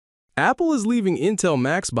Apple is leaving Intel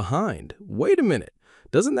Macs behind. Wait a minute.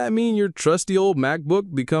 Doesn't that mean your trusty old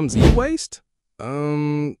MacBook becomes e-waste?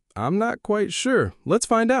 I'm not quite sure. Let's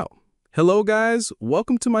find out. Hello guys,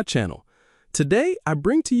 welcome to my channel. Today, I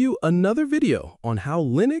bring to you another video on how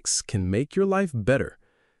Linux can make your life better.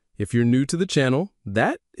 If you're new to the channel,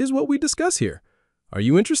 that is what we discuss here. Are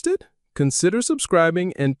you interested? Consider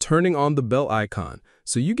subscribing and turning on the bell icon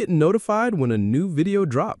so you get notified when a new video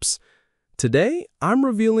drops. Today, I'm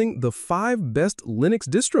revealing the 5 best Linux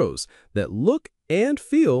distros that look and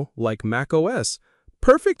feel like macOS,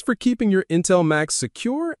 perfect for keeping your Intel Macs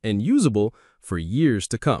secure and usable for years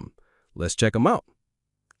to come. Let's check them out.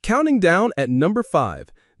 Counting down at number 5,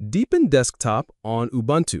 Deepin Desktop on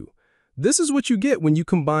Ubuntu. This is what you get when you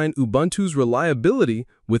combine Ubuntu's reliability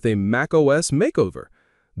with a macOS makeover.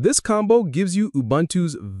 This combo gives you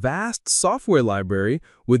Ubuntu's vast software library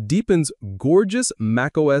with Deepin's gorgeous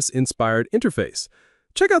macOS-inspired interface.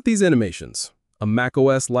 Check out these animations, a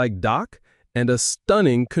macOS-like dock, and a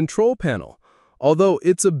stunning control panel. Although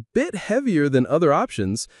it's a bit heavier than other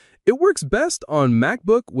options, it works best on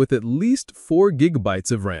MacBook with at least 4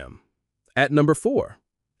 GB of RAM. At number 4,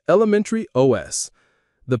 Elementary OS.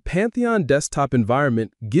 The Pantheon desktop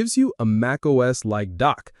environment gives you a macOS-like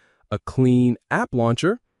dock, a clean app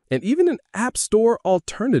launcher, and even an App Store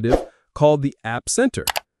alternative called the App Center.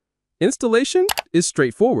 Installation is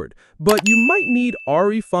straightforward, but you might need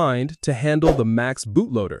RE-Find to handle the Mac's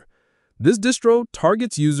bootloader. This distro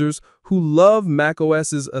targets users who love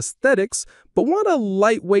macOS's aesthetics but want a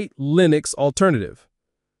lightweight Linux alternative.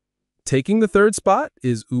 Taking the 3rd spot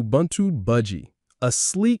is Ubuntu Budgie, a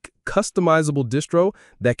sleek, customizable distro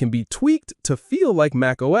that can be tweaked to feel like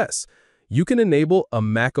macOS. You can enable a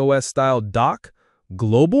macOS-style dock,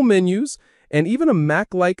 global menus, and even a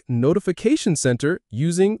Mac-like notification center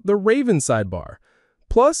using the Raven sidebar.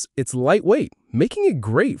 Plus, it's lightweight, making it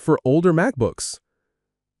great for older MacBooks.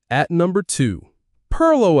 At number 2,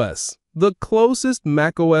 Pear OS, the closest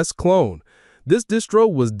macOS clone. This distro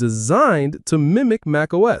was designed to mimic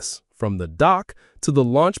macOS, from the dock to the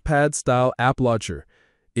Launchpad-style app launcher.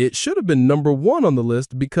 It should have been number 1 on the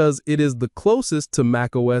list because it is the closest to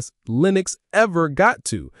macOS Linux ever got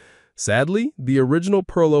to. Sadly, the original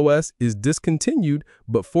Pear OS is discontinued,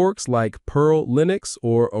 but forks like Pearl Linux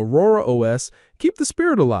or Aurora OS keep the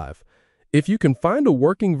spirit alive. If you can find a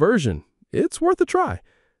working version, it's worth a try.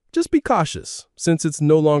 Just be cautious. Since it's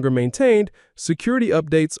no longer maintained, security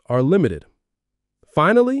updates are limited.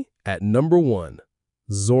 Finally, at number 1,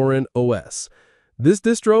 Zorin OS. This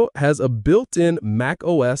distro has a built-in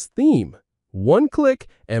macOS theme. One click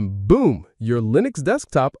and boom, your Linux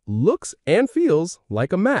desktop looks and feels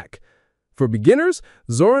like a Mac. For beginners,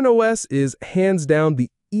 Zorin OS is hands down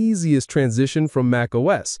the easiest transition from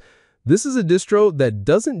macOS. This is a distro that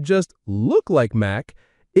doesn't just look like Mac,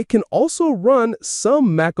 it can also run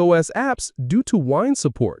some macOS apps due to Wine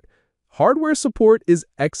support. Hardware support is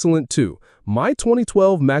excellent too. My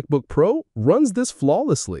 2012 MacBook Pro runs this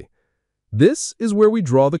flawlessly. This is where we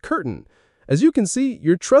draw the curtain. As you can see,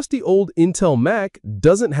 your trusty old Intel Mac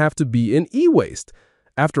doesn't have to be an e-waste.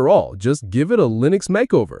 After all, just give it a Linux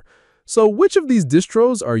makeover. So which of these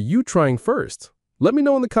distros are you trying first? Let me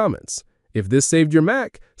know in the comments. If this saved your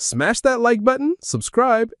Mac, smash that like button,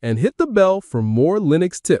 subscribe, and hit the bell for more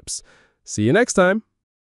Linux tips. See you next time.